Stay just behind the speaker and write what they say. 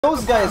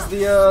Those guys,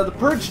 the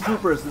Purge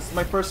Troopers. This is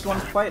my first one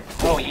to fight.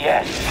 Oh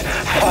yes,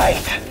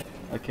 fight!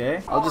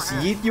 Okay, I'll just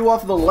yeet you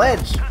off the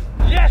ledge.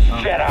 Yes,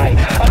 Jedi!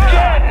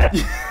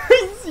 Again!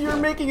 You're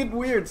making it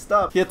weird,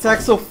 stop. He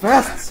attacks so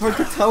fast, it's hard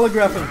to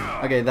telegraph him.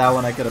 Okay, that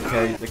one I could have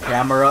parried. The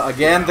camera,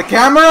 again, the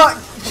camera!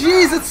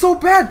 Jeez, it's so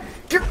bad!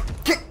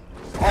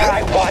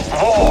 I want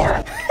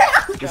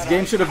more! This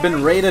game should have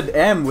been rated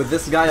M with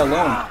this guy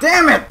alone.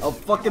 Damn it! I'll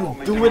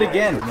fucking do it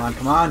again. Come on,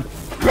 come on.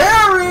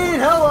 Parried!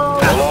 Hello!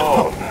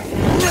 Hello!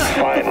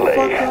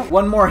 Finally!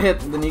 One more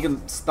hit, and then you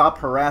can stop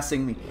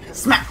harassing me.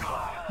 Smack!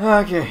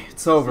 Okay,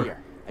 it's over.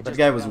 That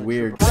guy was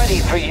weird. Ready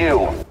for you!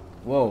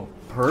 Whoa,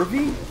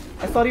 Pervy?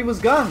 I thought he was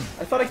gone.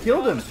 I thought I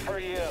killed him. For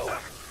you!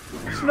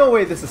 There's no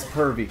way this is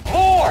Pervy.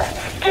 More!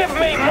 Give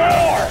me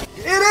more!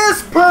 It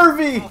is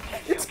Pervy!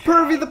 It's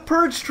Pervy the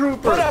Purge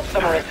Trooper! Put up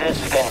some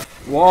resistance!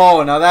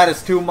 Whoa, now that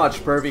is too much,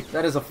 Pervy.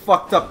 That is a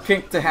fucked up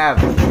kink to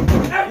have.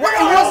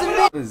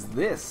 What is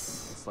this?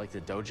 It's like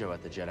the dojo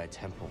at the Jedi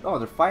Temple. Oh,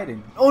 they're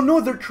fighting. Oh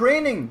no, they're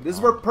training! This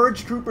is where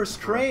Purge Troopers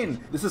train!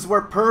 This is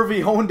where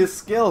Pervy honed his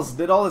skills,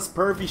 did all his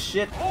Pervy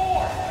shit.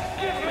 More!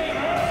 Give me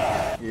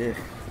more! Yeah.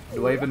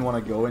 Do I even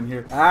want to go in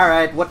here?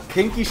 Alright, what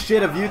kinky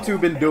shit have you two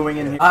been doing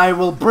in here? I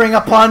will bring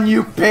upon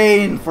you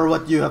pain for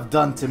what you have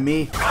done to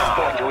me.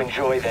 I'm going to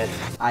enjoy this.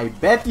 I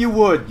bet you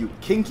would, you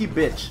kinky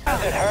bitch.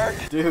 Does it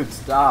hurt? Dude,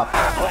 stop.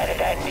 Let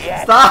it end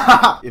yet!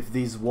 Stop! If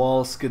these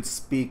walls could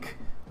speak,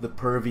 the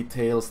pervy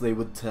tales they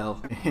would tell.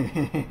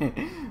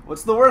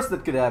 What's the worst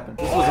that could happen?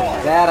 This was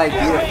a bad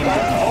idea from the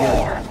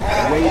beginning.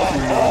 Way too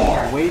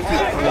long, way too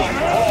pervy.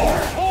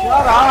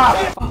 Shut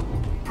up!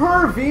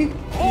 Pervy?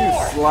 You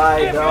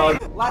sly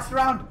dog. Last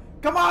round.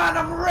 Come on,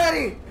 I'm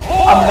ready!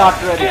 I'm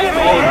not ready.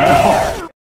 Oh no.